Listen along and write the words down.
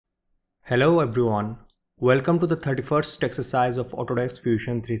Hello everyone, welcome to the 31st exercise of Autodesk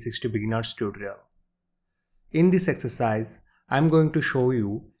Fusion 360 Beginners tutorial. In this exercise, I am going to show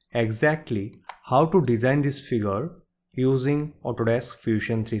you exactly how to design this figure using Autodesk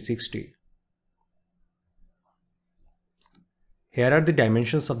Fusion 360. Here are the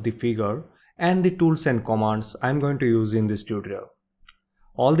dimensions of the figure and the tools and commands I am going to use in this tutorial.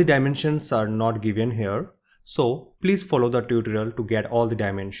 All the dimensions are not given here, so please follow the tutorial to get all the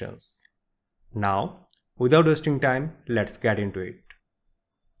dimensions. Now, without wasting time, let's get into it.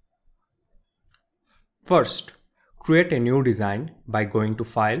 First, create a new design by going to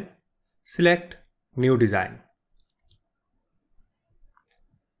File, select New Design.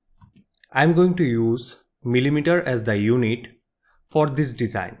 I am going to use millimeter as the unit for this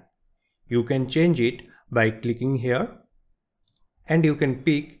design. You can change it by clicking here and you can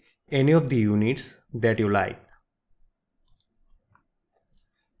pick any of the units that you like.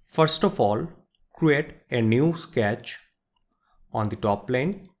 First of all, create a new sketch on the top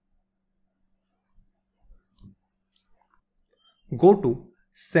plane. Go to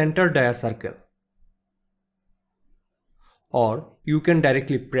Center Dia Circle, or you can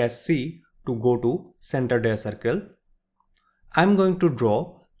directly press C to go to Center Dia Circle. I am going to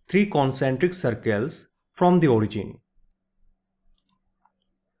draw 3 concentric circles from the origin.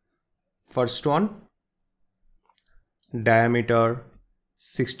 First one, diameter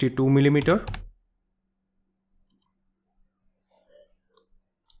 62 millimeter.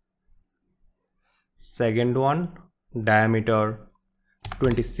 Second one, diameter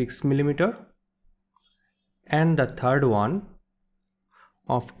 26 millimeter. And the third one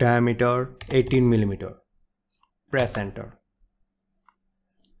of diameter 18 millimeter. Press enter.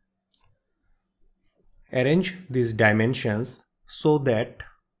 Arrange these dimensions so that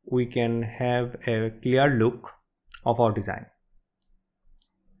we can have a clear look of our design.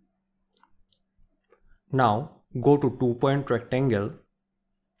 Now go to 2-point rectangle,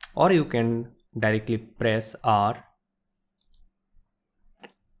 or you can directly press R.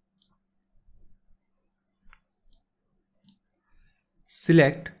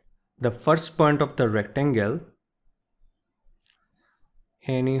 Select the first point of the rectangle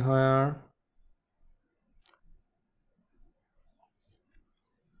anywhere.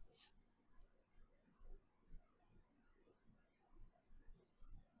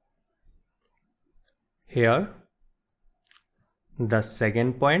 Here, the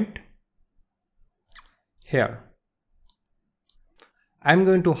second point here. I am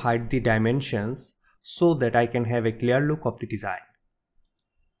going to hide the dimensions so that I can have a clear look of the design.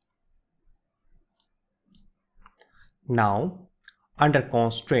 Now, under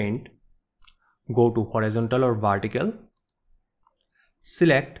constraint, go to horizontal or vertical,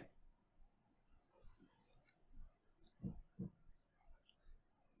 select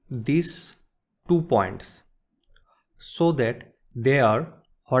these 2 points so that they are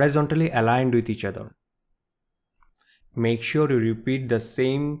horizontally aligned with each other. Make sure you repeat the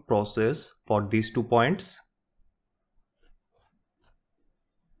same process for these 2 points.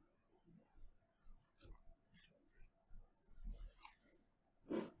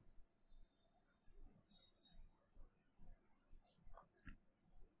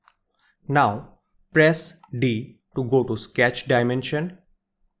 Now press D to go to sketch dimension.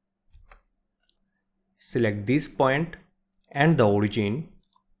 Select this point and the origin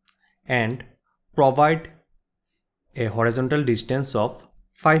and provide a horizontal distance of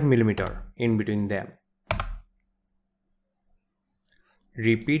 5 mm in between them.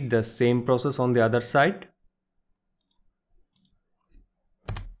 Repeat the same process on the other side.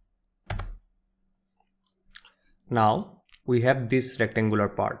 Now we have this rectangular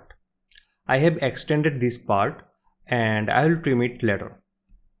part. I have extended this part and I will trim it later.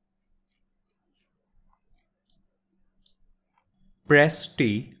 Press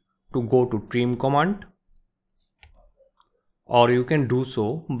T to go to trim command, or you can do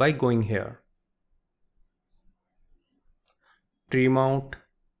so by going here. Trim out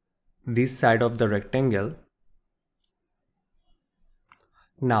this side of the rectangle.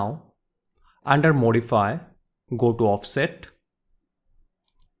 Now, under modify, go to offset.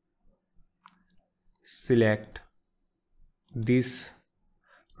 Select this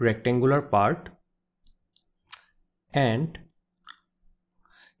rectangular part and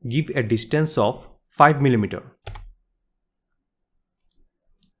give a distance of 5 mm.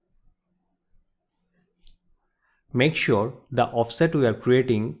 Make sure the offset we are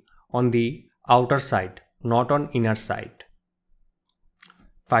creating on the outer side, not on inner side.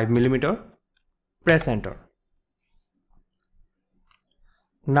 5 mm. Press enter.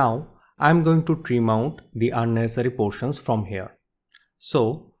 Now I am going to trim out the unnecessary portions from here.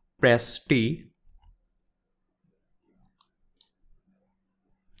 So press T,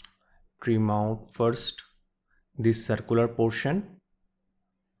 trim out first this circular portion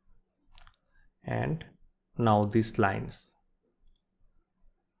and now these lines.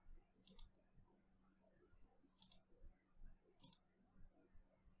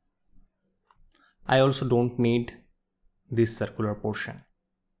 I also don't need this circular portion.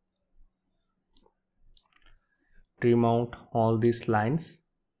 Trim out all these lines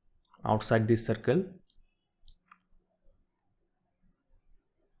outside this circle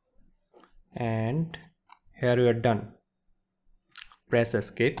and here we are done. Press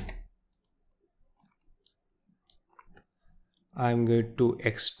escape. I'm going to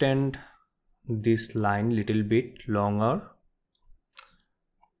extend this line little bit longer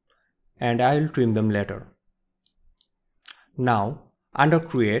and I'll trim them later. Now under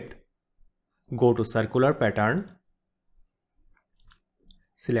create, go to circular pattern,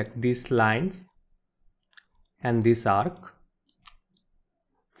 select these lines and this arc.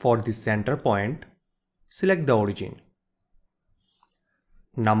 For the center point, select the origin.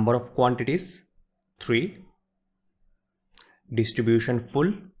 Number of quantities 3, distribution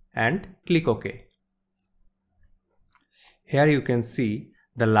full and click OK. Here you can see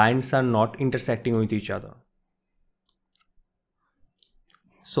the lines are not intersecting with each other.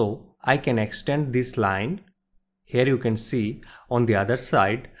 So I can extend this line. Here you can see on the other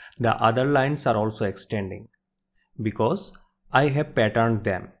side the other lines are also extending because I have patterned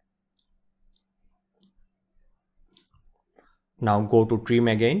them. Now go to trim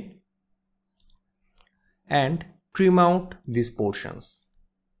again and trim out these portions.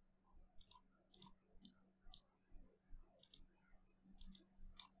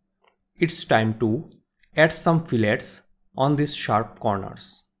 It's time to add some fillets on these sharp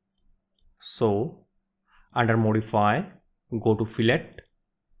corners. So under modify, go to fillet,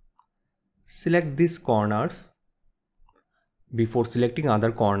 select these corners. Before selecting other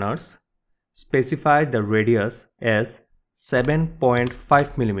corners, specify the radius as 7.5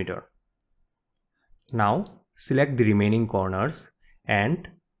 mm. Now select the remaining corners and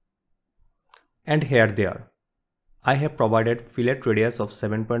here they are. I have provided fillet radius of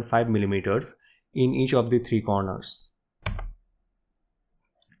 7.5 mm in each of the 3 corners.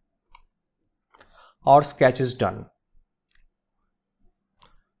 Our sketch is done.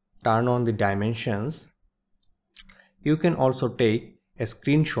 Turn on the dimensions. You can also take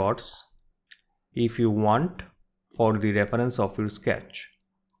screenshots if you want for the reference of your sketch.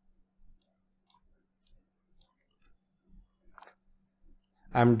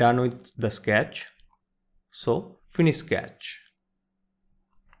 I'm done with the sketch. So finish sketch.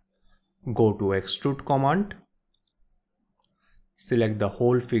 Go to extrude command. Select the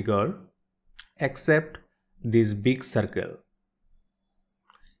whole figure except this big circle.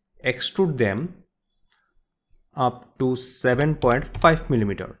 Extrude them up to 7.5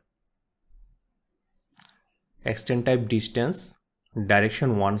 mm. Extend type distance,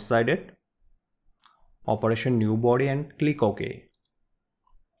 direction one-sided, operation new body and click OK.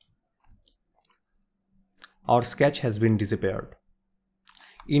 Our sketch has been disappeared.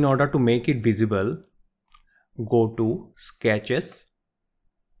 In order to make it visible, go to sketches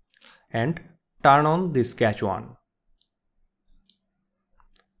and turn on the sketch one.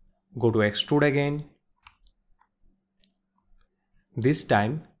 Go to extrude again. This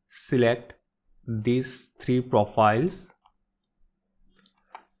time select these 3 profiles.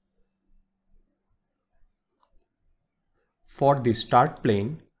 For the start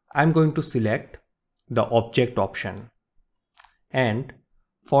plane, I am going to select the object option, and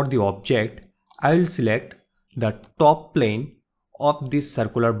for the object I will select the top plane of this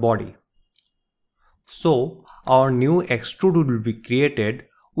circular body. So our new extrude will be created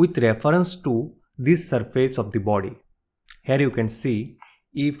with reference to this surface of the body. Here you can see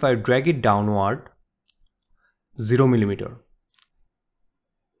if I drag it downward, 0 mm,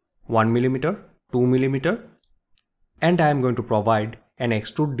 1 mm, 2 mm, and I am going to provide an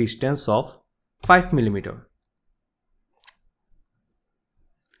extrude distance of 5 mm.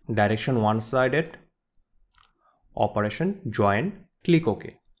 Direction one-sided, operation join, click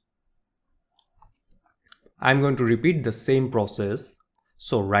OK. I am going to repeat the same process.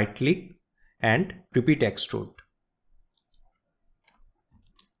 So right click and repeat extrude.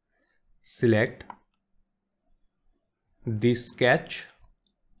 Select this sketch,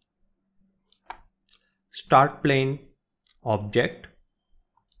 start plane, object,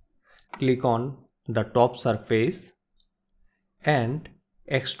 click on the top surface and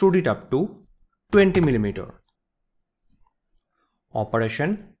extrude it up to 20 mm.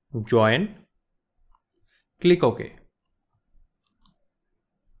 Operation join, click OK.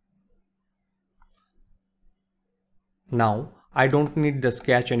 Now I don't need the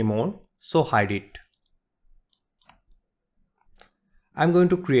sketch anymore, so hide it. I'm going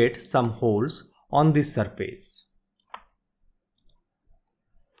to create some holes on this surface.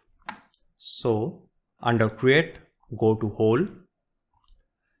 So under create, go to hole,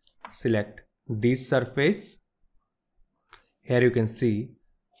 select this surface. Here you can see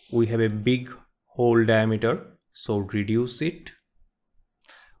we have a big hole diameter, so reduce it.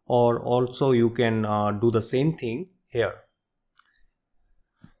 Or also you can do the same thing here.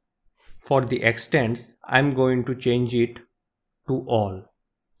 For the extents, I'm going to change it to all.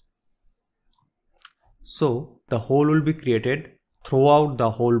 So the hole will be created throughout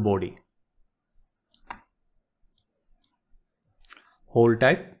the whole body. Hole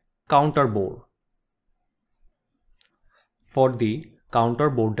type counter bore. For the counter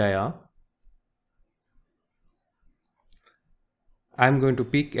bore dia, I am going to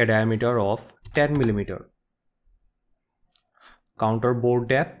pick a diameter of 10 mm. Counter bore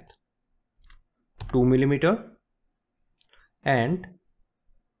depth 2 mm and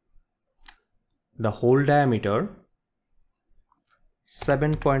the hole diameter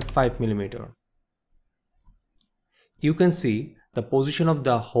 7.5 mm. You can see the position of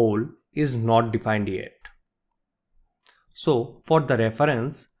the hole is not defined yet. So for the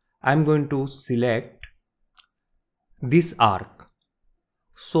reference, I am going to select this arc.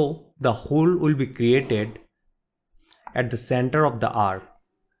 So the hole will be created at the center of the arc.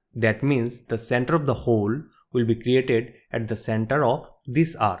 That means the center of the hole will be created at the center of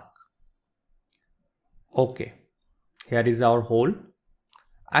this arc. Okay, here is our hole.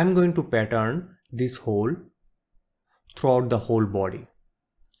 I am going to pattern this hole throughout the whole body.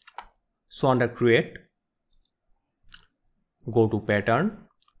 So under create, go to pattern,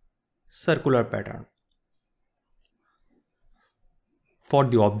 circular pattern. For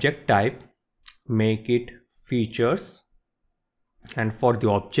the object type, make it features, and for the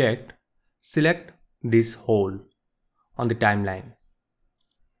object, select this hole on the timeline.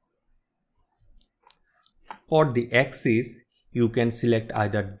 For the axis, you can select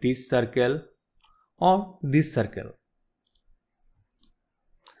either this circle or this circle.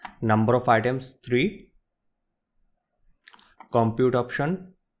 Number of items 3. Compute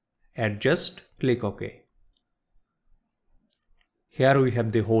option, adjust, click OK. Here we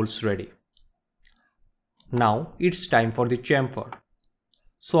have the holes ready. Now it's time for the chamfer.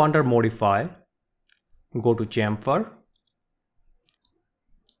 So under modify, go to chamfer,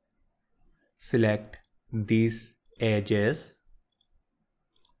 select these edges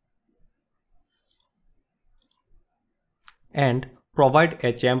and provide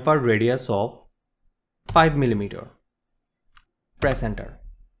a chamfer radius of 5 mm. Press enter.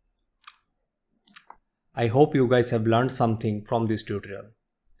 I hope you guys have learned something from this tutorial.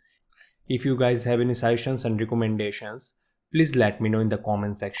 If you guys have any suggestions and recommendations, please let me know in the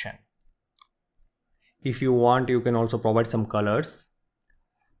comment section. If you want, you can also provide some colors.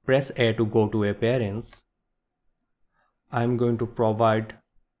 Press A to go to appearance. I am going to provide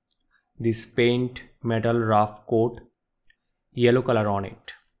this paint metal rough coat yellow color on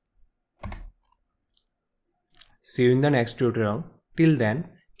it. See you in the next tutorial. Till then,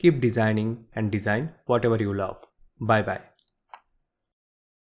 keep designing and design whatever you love. Bye bye.